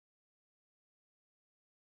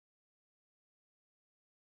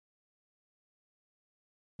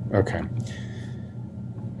Okay.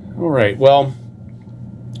 All right. Well,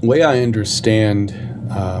 the way I understand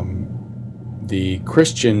the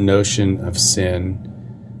Christian notion of sin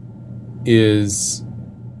is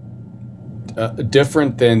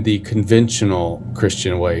different than the conventional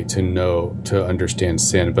Christian way to understand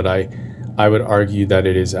sin. But I would argue that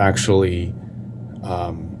it is actually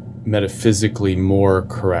metaphysically more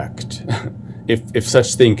correct, if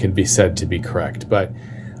such thing can be said to be correct. But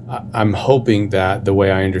I'm hoping that the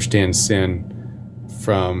way I understand sin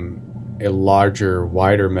from a larger,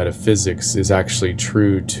 wider metaphysics is actually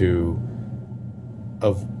true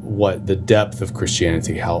of what the depth of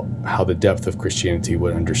Christianity, how the depth of Christianity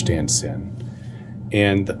would understand sin.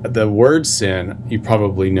 And the word sin, you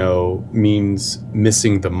probably know, means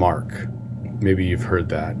missing the mark. Maybe you've heard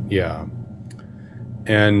that. Yeah.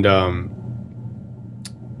 And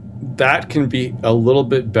that can be a little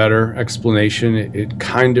bit better explanation. It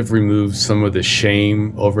kind of removes some of the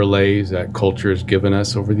shame overlays that culture has given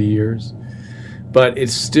us over the years. But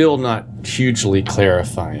it's still not hugely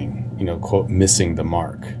clarifying, quote, missing the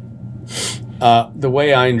mark. The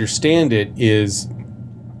way I understand it is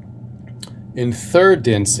in third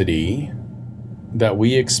density that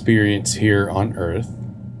we experience here on Earth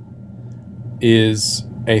is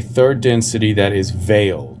a third density that is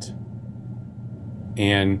veiled.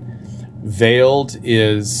 And veiled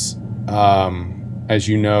is, as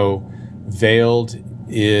you know, veiled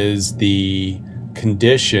is the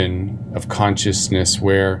condition of consciousness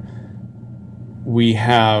where we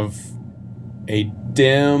have a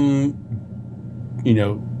dim,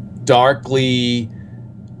 darkly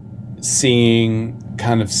seeing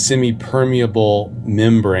kind of semi-permeable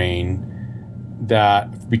membrane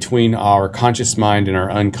that between our conscious mind and our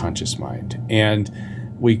unconscious mind. And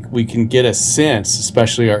we can get a sense,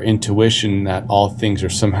 especially our intuition, that all things are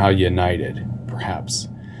somehow united, perhaps.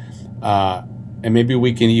 And maybe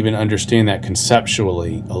we can even understand that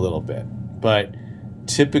conceptually a little bit. But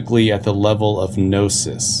typically at the level of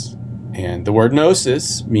gnosis. And the word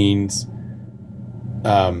gnosis means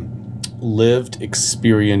lived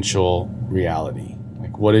experiential reality.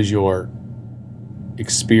 Like, what does your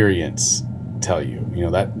experience tell you?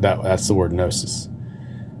 That's the word gnosis.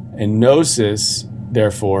 And gnosis,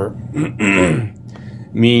 therefore,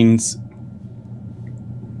 means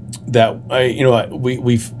that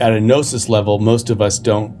we've at a gnosis level, most of us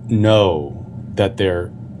don't know that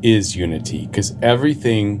there is unity because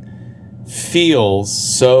everything feels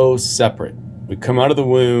so separate. We come out of the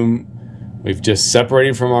womb, we've just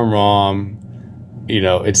separated from our mom.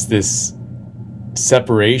 It's this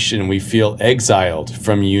separation. We feel exiled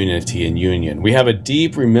from unity and union. We have a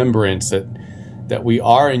deep remembrance that we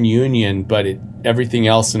are in union, but everything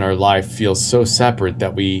else in our life feels so separate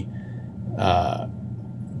that we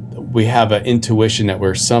have an intuition that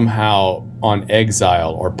we're somehow on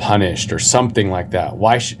exile or punished or something like that.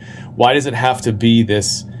 Why does it have to be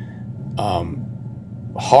this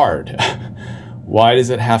hard? Why does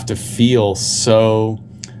it have to feel so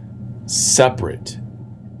separate?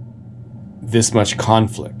 This much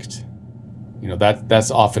conflict?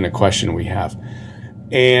 That's often a question we have.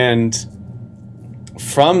 And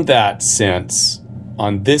from that sense,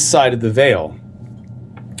 on this side of the veil,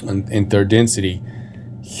 in third density,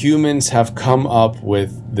 humans have come up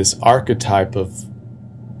with this archetype of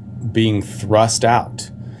being thrust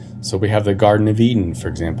out. So we have the Garden of Eden, for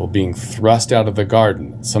example, being thrust out of the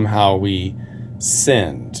garden. Somehow we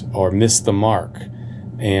sinned or missed the mark,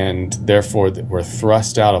 and therefore we're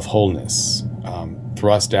thrust out of wholeness,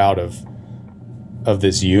 thrust out of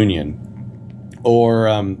this union. Or,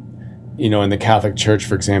 in the Catholic Church,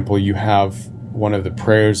 for example, you have one of the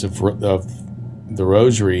prayers of the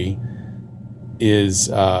Rosary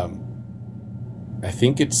is, I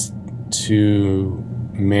think it's to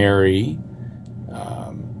Mary,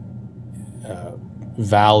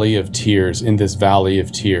 Valley of Tears, in this Valley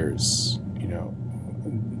of Tears,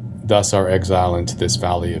 thus our exile into this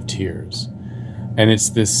Valley of Tears. And it's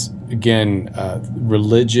this, again,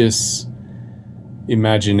 religious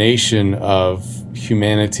imagination of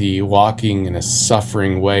humanity walking in a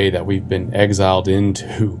suffering way that we've been exiled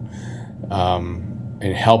into,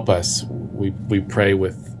 and help us. We pray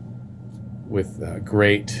with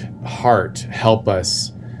great heart, help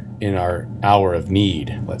us in our hour of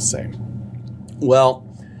need, let's say. Well,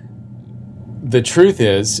 the truth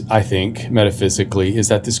is, I think, metaphysically, is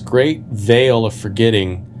that this great veil of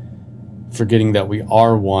forgetting that we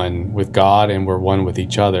are one with God and we're one with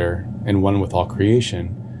each other and one with all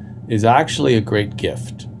creation is actually a great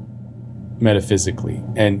gift, metaphysically,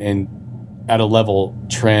 and at a level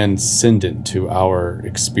transcendent to our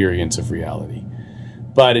experience of reality.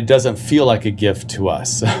 But it doesn't feel like a gift to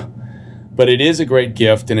us. But it is a great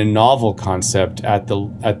gift and a novel concept at the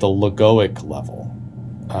logoic level,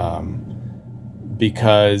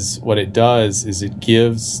 because what it does is it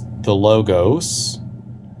gives the logos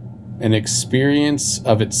an experience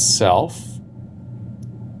of itself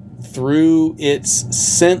through its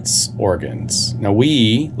sense organs. Now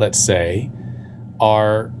we, let's say,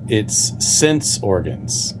 are its sense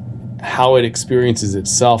organs. How it experiences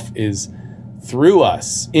itself is through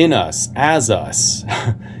us, in us, as us,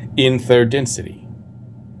 in third density.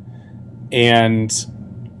 And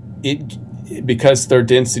because third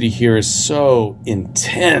density here is so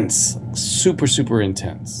intense, super, super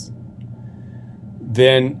intense,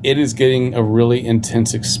 then it is getting a really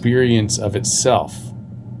intense experience of itself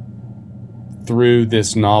through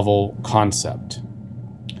this novel concept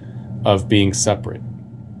of being separate,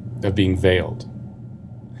 of being veiled.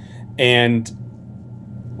 And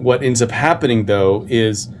what ends up happening, though,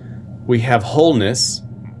 is we have wholeness.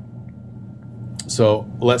 So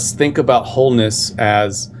let's think about wholeness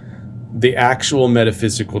as the actual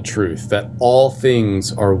metaphysical truth that all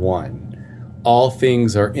things are one. All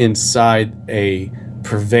things are inside a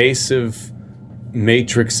pervasive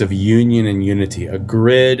matrix of union and unity, a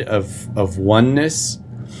grid of oneness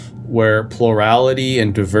where plurality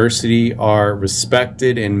and diversity are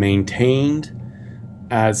respected and maintained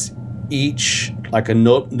as each, like the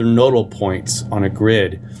nodal points on a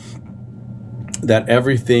grid, that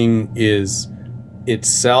everything is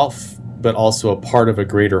itself but also a part of a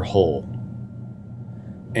greater whole.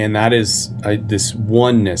 And that is this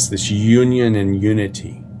oneness, this union and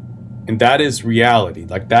unity. And that is reality.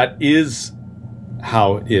 Like, that is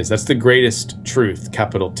how it is. That's the greatest truth,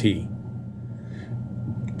 capital T.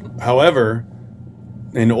 However,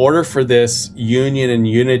 in order for this union and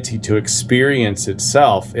unity to experience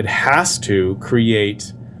itself, it has to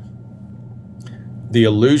create the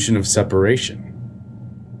illusion of separation.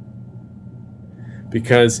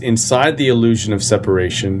 Because inside the illusion of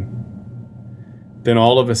separation, then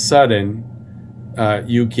all of a sudden,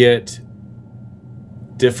 you get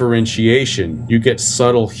differentiation. You get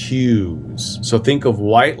subtle hues. So think of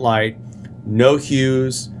white light, no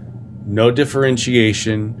hues, no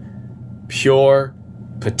differentiation, pure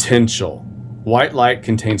potential. White light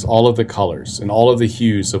contains all of the colors and all of the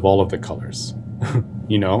hues of all of the colors.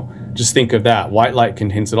 You know, just think of that. White light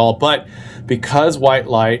contains it all. But because white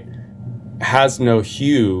light has no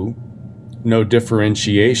hue, no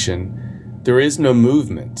differentiation, there is no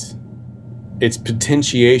movement. It's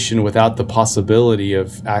potentiation without the possibility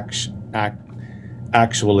of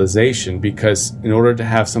actualization, because in order to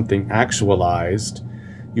have something actualized,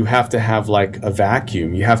 you have to have like a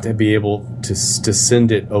vacuum. You have to be able to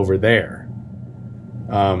send it over there.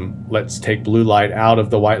 Let's take blue light out of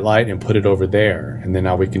the white light and put it over there. And then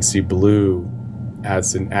now we can see blue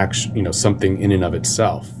as an something in and of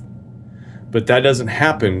itself. But that doesn't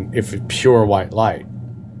happen if it's pure white light.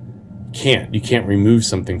 You can't remove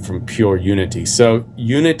something from pure unity. So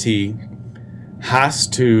unity has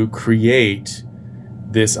to create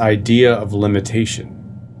this idea of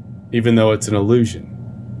limitation, even though it's an illusion,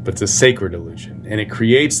 but it's a sacred illusion. And it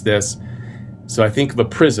creates this. So I think of a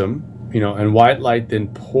prism, and white light then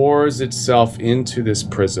pours itself into this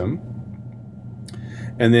prism.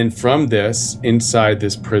 And then from this, inside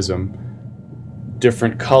this prism,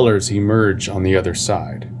 different colors emerge on the other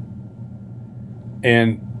side.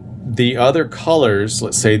 And the other colors,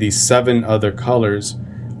 let's say these 7 other colors,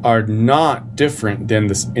 are not different than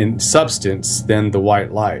this in substance than the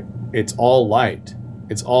white light. It's all light.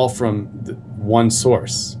 It's all from one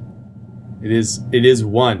source. It is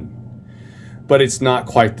one, but it's not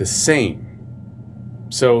quite the same.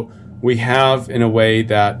 So we have, in a way,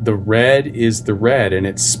 that the red is the red and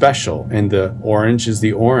it's special, and the orange is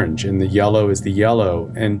the orange, and the yellow is the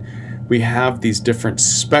yellow. And we have these different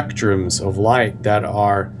spectrums of light that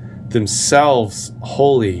are themselves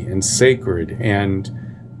holy and sacred, and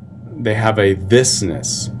they have a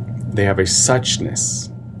thisness, they have a suchness,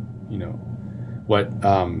 what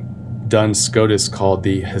Duns Scotus called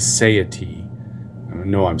the aseity. I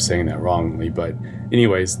know I'm saying that wrongly, but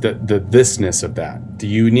anyways, the thisness of that, the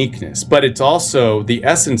uniqueness. But it's also the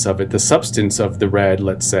essence of it, the substance of the red,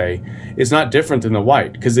 let's say, is not different than the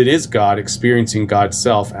white, because it is God experiencing God's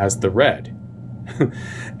self as the red.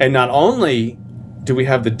 And not only do we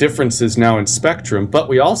have the differences now in spectrum, but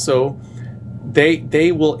we also,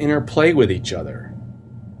 they will interplay with each other.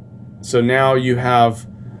 So now you have,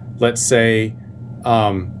 let's say,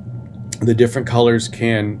 the different colors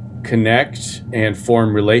can connect and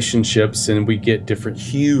form relationships, and we get different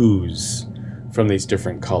hues from these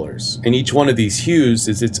different colors. And each one of these hues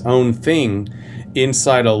is its own thing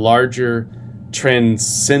inside a larger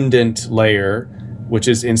transcendent layer which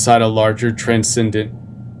is inside a larger transcendent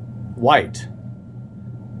white.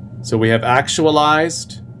 So we have the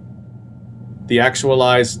actualized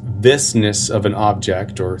thisness of an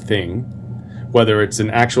object or thing, whether it's an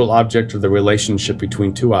actual object or the relationship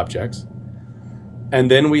between two objects. And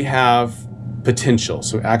then we have potential.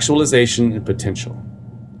 So actualization and potential.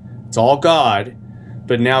 It's all God,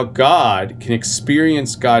 but now God can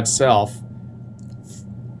experience God's self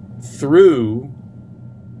through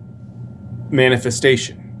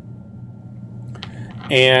manifestation.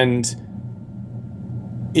 And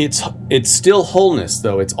it's still wholeness,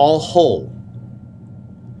 though. It's all whole.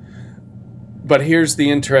 But here's the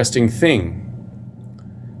interesting thing.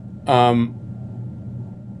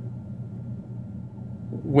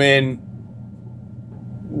 When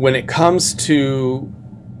it comes to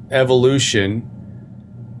evolution,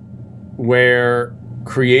 where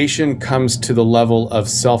creation comes to the level of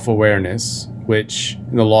self-awareness, which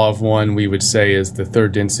in the law of one we would say is the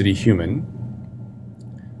third density human.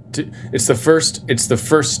 It's the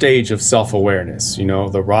first stage of self-awareness,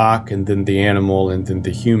 the rock and then the animal and then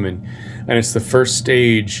the human. And it's the first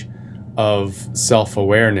stage of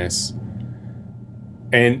self-awareness.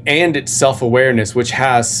 And it's self-awareness, which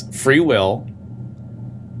has free will,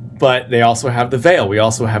 but they also have the veil. We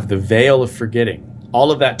also have the veil of forgetting.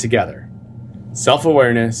 All of that together.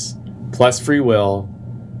 Self-awareness plus free will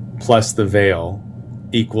plus the veil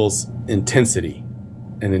equals intensity,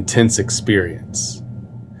 an intense experience.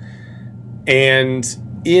 And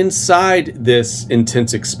inside this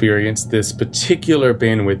intense experience, this particular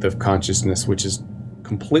bandwidth of consciousness, which is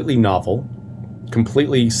completely novel,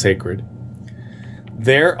 completely sacred,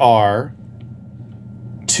 there are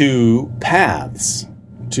two paths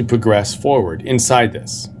to progress forward inside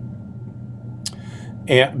this.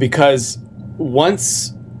 And because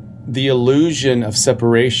once the illusion of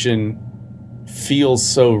separation feels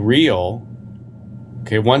so real,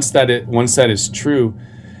 okay, once that is true,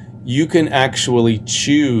 you can actually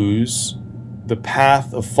choose the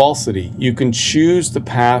path of falsity. You can choose the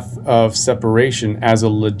path of separation as a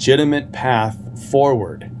legitimate path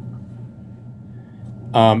forward.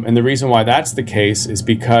 And the reason why that's the case is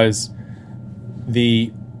because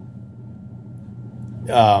the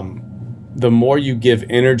more you give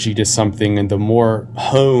energy to something and the more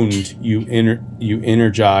honed you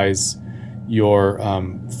energize your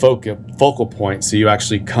focal point, so you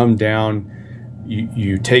actually come down,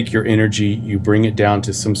 you take your energy, you bring it down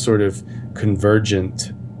to some sort of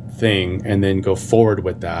convergent thing and then go forward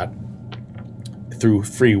with that through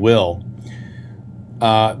free will,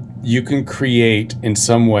 you can create in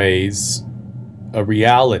some ways a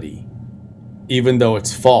reality, even though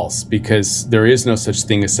it's false, because there is no such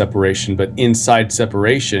thing as separation. But inside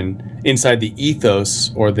separation, inside the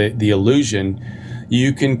ethos or the illusion,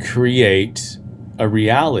 you can create a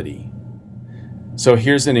reality. So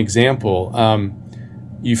here's an example.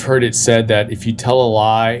 You've heard it said that if you tell a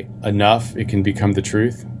lie enough, it can become the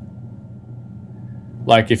truth.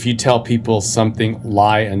 Like if you tell people something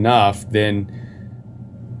lie enough, then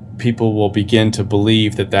people will begin to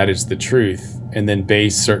believe that is the truth and then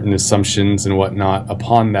base certain assumptions and whatnot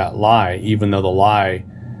upon that lie, even though the lie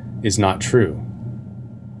is not true.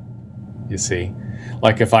 You see?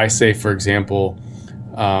 Like if I say, for example,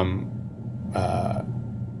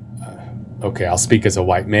 okay, I'll speak as a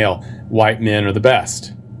white male. White men are the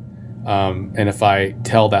best. And if I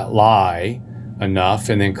tell that lie enough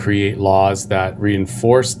and then create laws that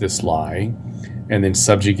reinforce this lie and then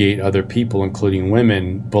subjugate other people, including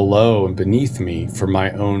women, below and beneath me for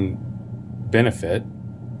my own benefit,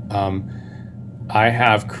 I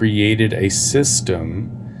have created a system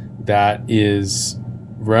that is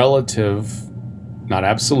relative, not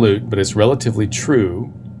absolute, but it's relatively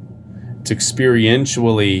true. It's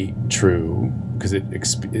experientially true because it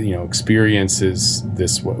experiences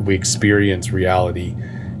this. We experience reality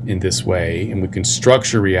in this way, and we can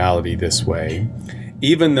structure reality this way,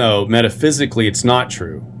 even though metaphysically it's not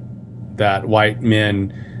true that white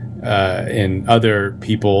men and other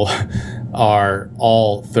people are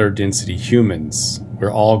all third density humans.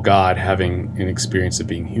 We're all God having an experience of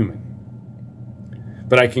being human.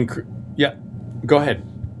 But I can, go ahead.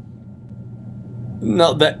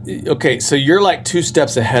 No, okay. So you're like 2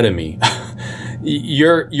 steps ahead of me.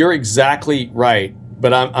 You're exactly right,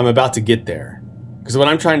 but I'm about to get there, because what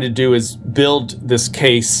I'm trying to do is build this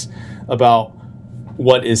case about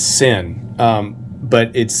what is sin.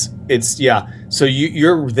 But it's So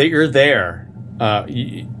you're there.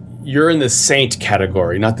 You're in the saint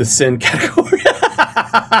category, not the sin category.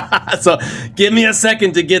 So give me a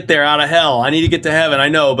second to get there out of hell. I need to get to heaven. I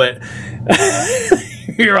know, but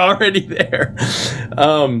you're already there.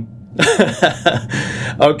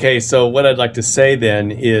 Okay, so what I'd like to say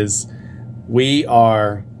then is we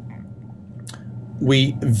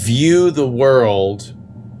view the world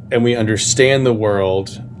and we understand the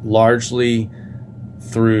world largely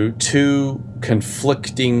through two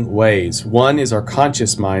conflicting ways. One is our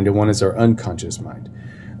conscious mind and one is our unconscious mind.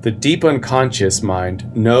 The deep unconscious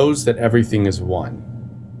mind knows that everything is one.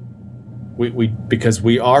 Because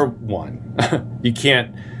we are one. You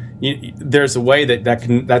can't. There's a way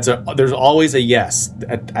there's always a yes.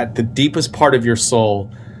 At the deepest part of your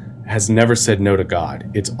soul has never said no to God.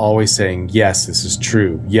 It's always saying, yes, this is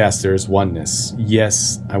true. Yes, there is oneness.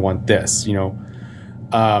 Yes, I want this,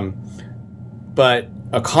 But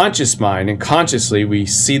a conscious mind, and consciously we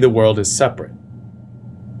see the world as separate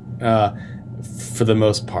for the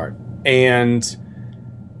most part. And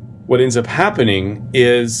what ends up happening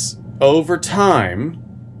is over time,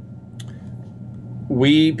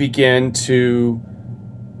 we begin to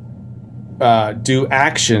do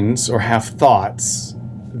actions or have thoughts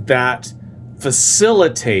that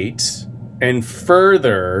facilitate and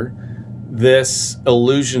further this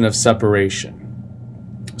illusion of separation.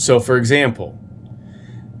 So, for example,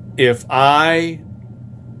 if I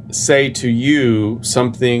say to you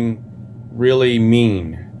something really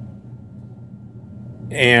mean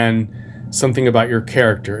and something about your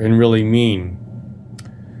character and really mean,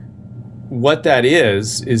 what that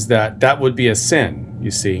is that would be a sin, you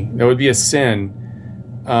see. That would be a sin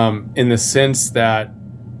in the sense that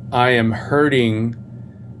I am hurting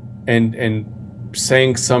and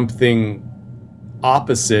saying something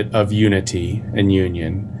opposite of unity and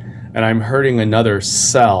union, and I'm hurting another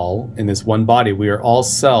cell in this one body. We are all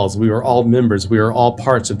cells. We are all members. We are all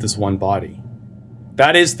parts of this one body.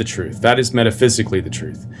 That is the truth. That is metaphysically the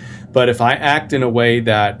truth. But if I act in a way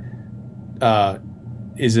that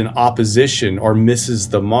is in opposition or misses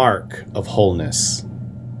the mark of wholeness,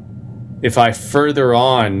 if I further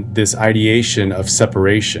on this ideation of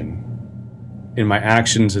separation in my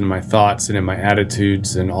actions and my thoughts and in my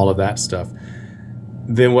attitudes and all of that stuff,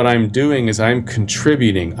 then what I'm doing is I'm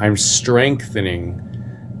contributing, I'm strengthening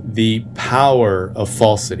the power of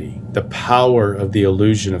falsity, the power of the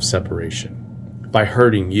illusion of separation by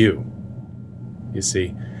hurting you, you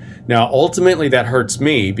see. Now, ultimately that hurts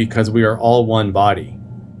me because we are all one body.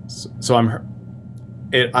 So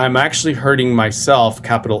I'm actually hurting myself,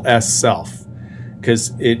 capital S self,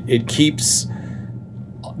 because it keeps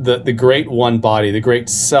the great one body, the great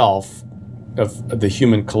self of the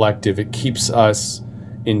human collective, it keeps us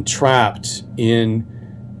entrapped in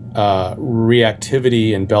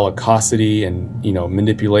reactivity and bellicosity and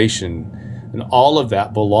manipulation, and all of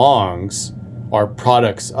that are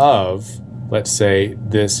products of, let's say,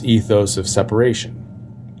 this ethos of separation.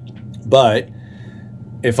 But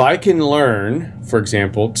if I can learn, for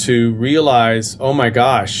example, to realize, oh my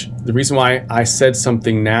gosh, the reason why I said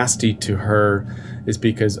something nasty to her is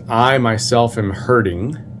because I myself am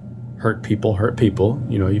hurting. Hurt people,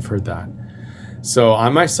 you've heard that. So I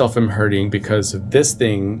myself am hurting because of this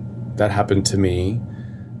thing that happened to me.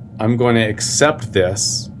 I'm going to accept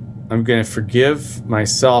this. I'm going to forgive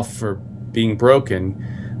myself for being broken.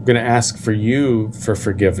 I'm going to ask for you for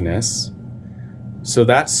forgiveness. So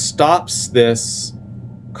that stops this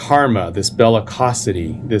karma, this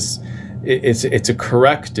bellicosity, it's a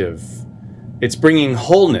corrective. It's bringing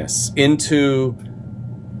wholeness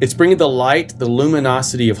it's bringing the light, the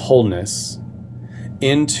luminosity of wholeness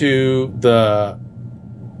into the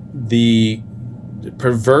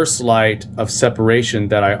perverse light of separation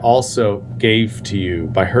that I also gave to you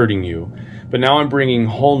by hurting you. But now I'm bringing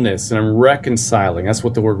wholeness and I'm reconciling. That's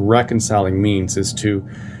what the word reconciling means, is to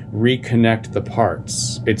reconnect the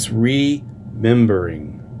parts. It's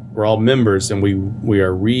remembering. We're all members and we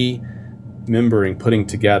are remembering, putting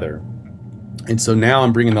together. And so now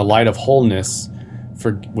I'm bringing the light of wholeness,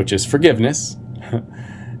 which is forgiveness,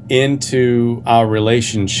 into our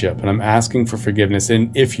relationship. And I'm asking for forgiveness.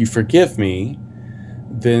 And if you forgive me,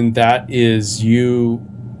 then that is you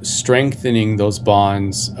strengthening those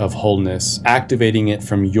bonds of wholeness, activating it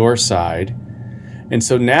from your side. And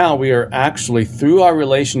so now we are actually, through our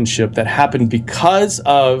relationship that happened because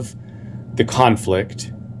of the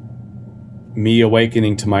conflict, me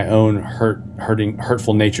awakening to my own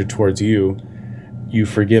hurtful nature towards you, you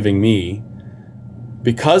forgiving me,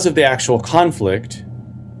 because of the actual conflict,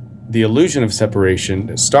 the illusion of separation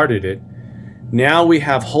that started it, now we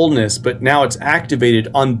have wholeness, but now it's activated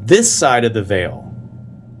on this side of the veil.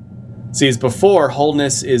 See, as before,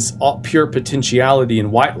 wholeness is all pure potentiality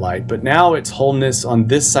and white light, but now it's wholeness on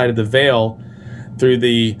this side of the veil through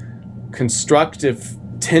the constructive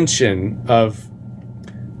tension of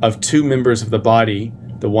two members of the body,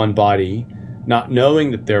 the one body, not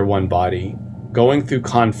knowing that they're one body, going through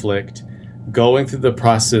conflict, going through the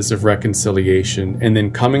process of reconciliation, and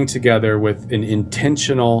then coming together with an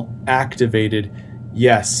intentional, activated,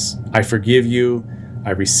 yes, I forgive you,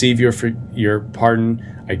 I receive your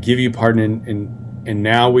pardon, I give you pardon, and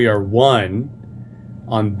now we are one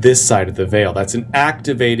on this side of the veil. That's an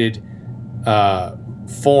activated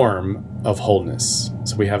form of wholeness.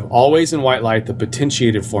 So we have always in white light the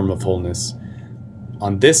potentiated form of wholeness.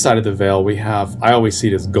 On this side of the veil, we have, I always see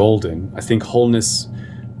it as golden. I think wholeness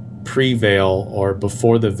pre-veil or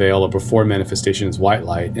before the veil or before manifestation is white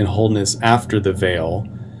light, and wholeness after the veil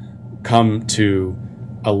come to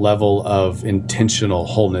a level of intentional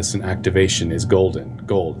wholeness and activation is gold,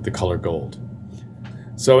 the color gold.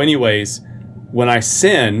 So anyways, when I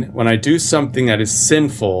sin, when I do something that is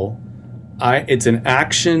sinful, it's an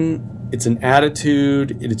action, it's an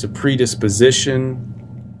attitude, it's a predisposition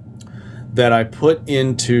that I put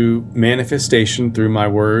into manifestation through my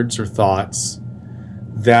words or thoughts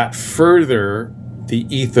that further the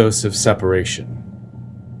ethos of separation.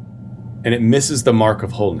 And it misses the mark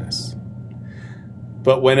of wholeness.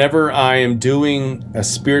 But whenever I am doing a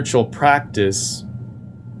spiritual practice,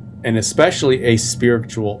 and especially a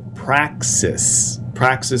spiritual praxis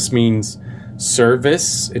means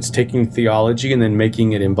service. It's taking theology and then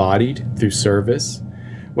making it embodied through service.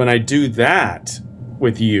 When I do that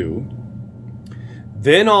with you,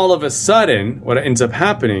 then all of a sudden, what ends up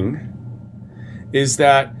happening is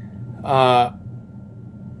that I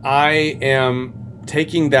am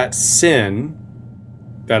taking that sin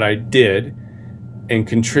that I did and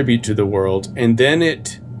contribute to the world, and then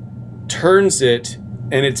it turns it,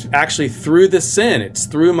 and it's actually through the sin, it's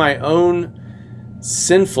through my own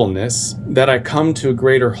sinfulness that I come to a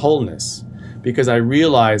greater wholeness, because I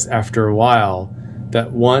realize after a while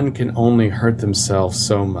that one can only hurt themselves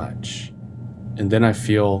so much. And then I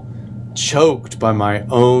feel choked by my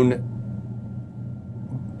own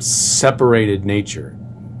separated nature.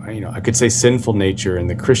 I could say sinful nature in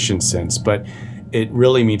the Christian sense, but it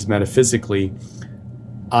really means metaphysically,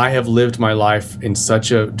 I have lived my life in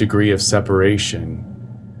such a degree of separation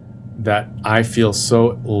that I feel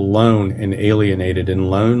so alone and alienated and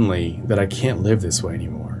lonely that I can't live this way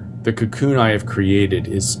anymore. The cocoon I have created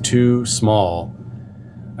is too small,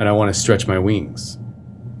 and I want to stretch my wings.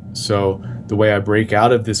 So the way I break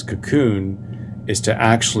out of this cocoon is to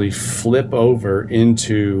actually flip over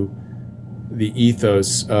into the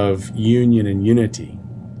ethos of union and unity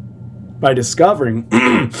by discovering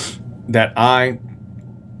that I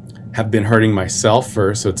have been hurting myself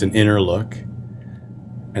first, so it's an inner look.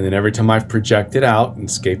 And then every time I've projected out and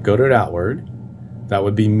scapegoated outward, that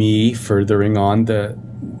would be me furthering on the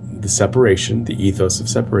separation, the ethos of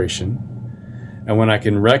separation. And when I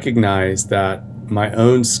can recognize that my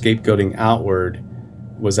own scapegoating outward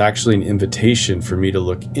was actually an invitation for me to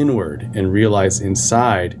look inward and realize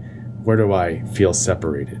inside, where do I feel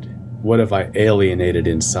separated? What have I alienated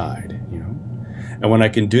inside? And when I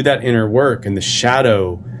can do that inner work, and the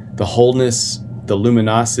shadow, the wholeness, the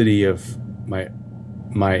luminosity of my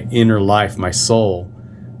inner life, my soul,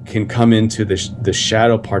 can come into the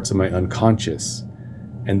shadow parts of my unconscious.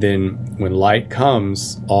 And then when light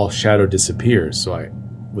comes, all shadow disappears. So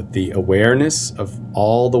with the awareness of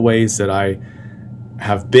all the ways that I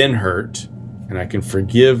have been hurt, and I can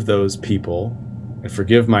forgive those people and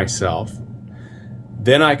forgive myself,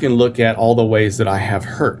 then I can look at all the ways that I have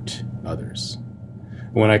hurt others.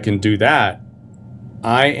 When I can do that,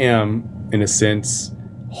 I am, in a sense,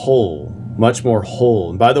 whole, much more whole.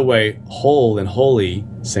 And by the way, whole and holy,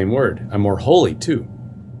 same word. I'm more holy too.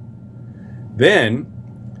 Then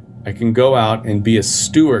I can go out and be a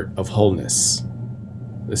steward of wholeness.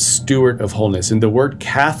 A steward of wholeness. And the word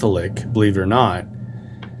Catholic, believe it or not,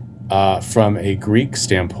 from a Greek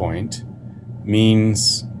standpoint,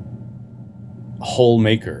 means whole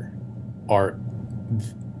maker, or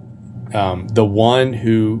the one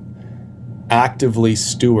who actively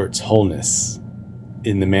stewards wholeness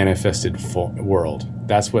in the manifested world.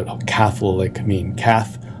 That's what Catholic means.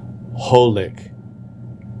 Catholic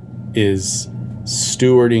is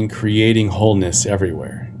stewarding, creating wholeness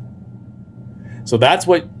everywhere. So that's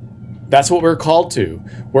what we're called to.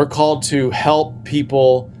 We're called to help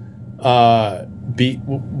people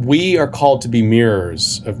we are called to be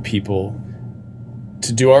mirrors of people,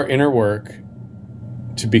 to do our inner work,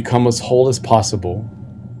 to become as whole as possible,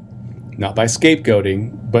 not by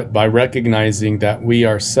scapegoating, but by recognizing that we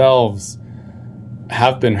ourselves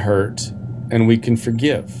have been hurt and we can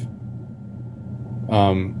forgive.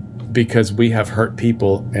 Because we have hurt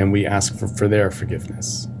people and we ask for their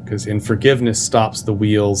forgiveness. Because forgiveness stops the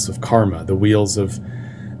wheels of karma, the wheels of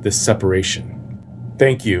this separation.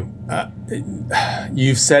 Thank you.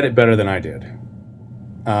 You've said it better than I did.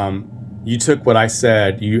 You took what I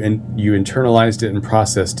said, you internalized it and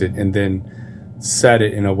processed it, and then said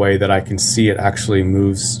it in a way that I can see it actually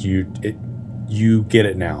moves you. You get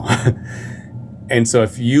it now. And so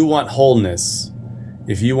if you want wholeness,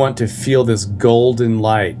 if you want to feel this golden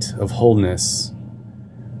light of wholeness,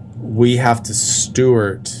 we have to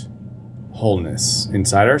steward wholeness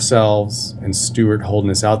inside ourselves and steward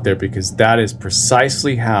wholeness out there, because that is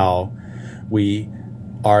precisely how we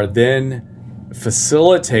are then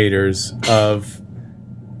facilitators of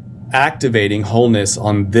activating wholeness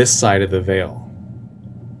on this side of the veil.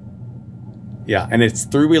 Yeah, and it's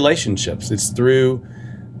through relationships. It's through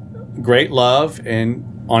great love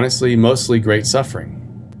and honestly, mostly great suffering.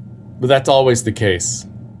 But that's always the case.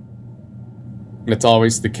 It's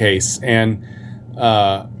always the case. And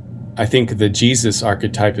I think the Jesus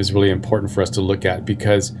archetype is really important for us to look at,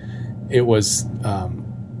 because it was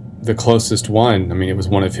the closest one. I mean, it was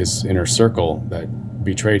one of his inner circle that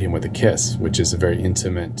betrayed him with a kiss, which is a very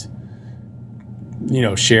intimate,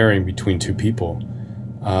 sharing between two people.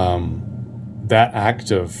 That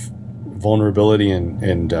act of vulnerability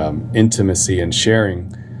and intimacy and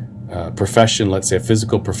sharing, profession, let's say a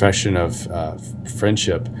physical profession of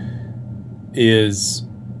friendship,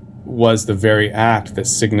 was the very act that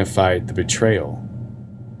signified the betrayal.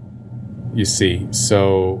 You see,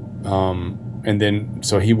 so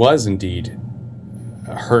so he was indeed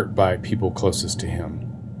hurt by people closest to him.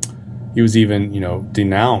 He was even,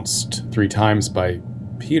 denounced 3 times by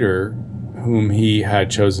Peter, whom he had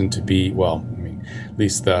chosen to be, at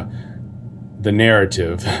least the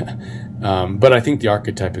narrative. But I think the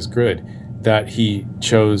archetype is good, that he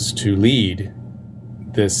chose to lead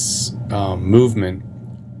this movement,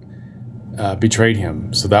 betrayed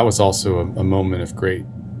him. So that was also a moment of great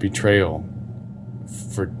betrayal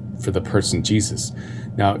for the person Jesus.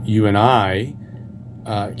 Now, you and I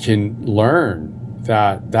can learn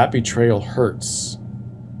that betrayal hurts.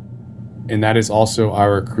 And that is also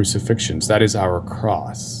our crucifixions. That is our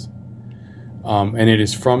cross. And it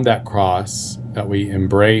is from that cross that we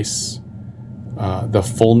embrace the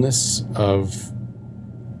fullness of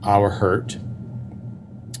our hurt.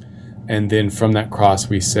 And then from that cross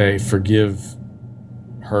we say, forgive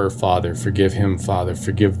her, Father, forgive him, Father,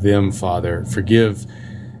 forgive them, Father, forgive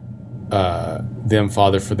them,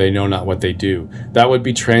 Father, for they know not what they do. That would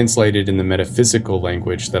be translated in the metaphysical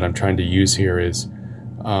language that I'm trying to use here is,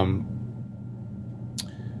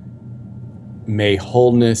 may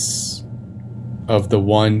wholeness of the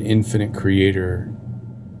one infinite creator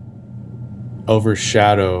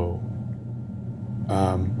overshadow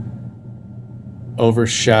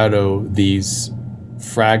these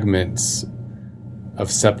fragments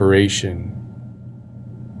of separation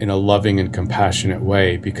in a loving and compassionate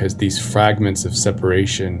way, because these fragments of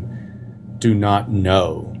separation do not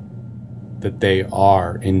know that they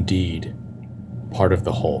are indeed part of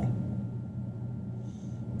the whole.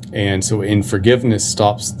 And so in forgiveness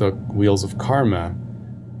stops the wheels of karma,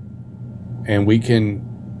 and we can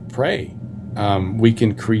pray. We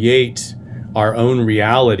can create our own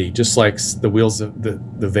reality, just like the wheels of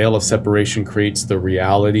the veil of separation creates the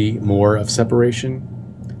reality more of separation.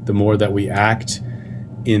 The more that we act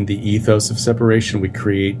in the ethos of separation, we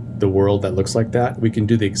create the world that looks like that. We can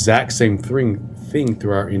do the exact same thing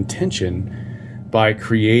through our intention by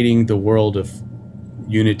creating the world of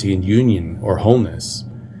unity and union or wholeness,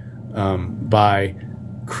 by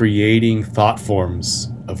creating thought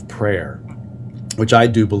forms of prayer, which I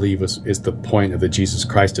do believe is the point of the Jesus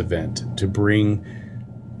Christ event, to bring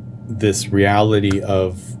this reality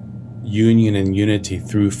of union and unity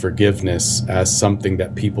through forgiveness as something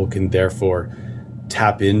that people can therefore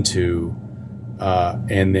tap into,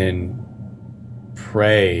 and then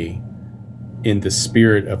pray in the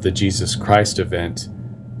spirit of the Jesus Christ event,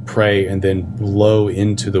 pray and then blow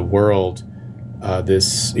into the world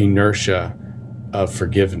this inertia of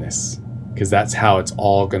forgiveness, because that's how it's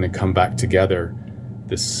all going to come back together.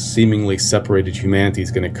 This seemingly separated humanity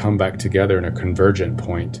is going to come back together in a convergent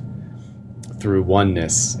point through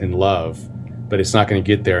oneness and love, but it's not going to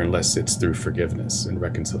get there unless it's through forgiveness and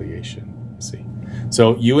reconciliation. See,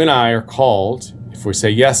 so you and I are called, if we say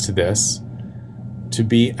yes to this, to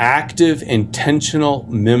be active, intentional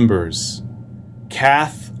members,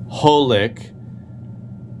 Catholic,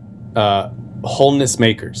 wholeness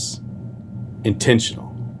makers, intentional.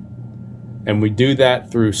 And we do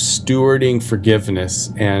that through stewarding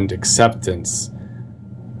forgiveness and acceptance,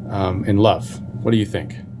 and love. What do you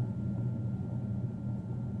think?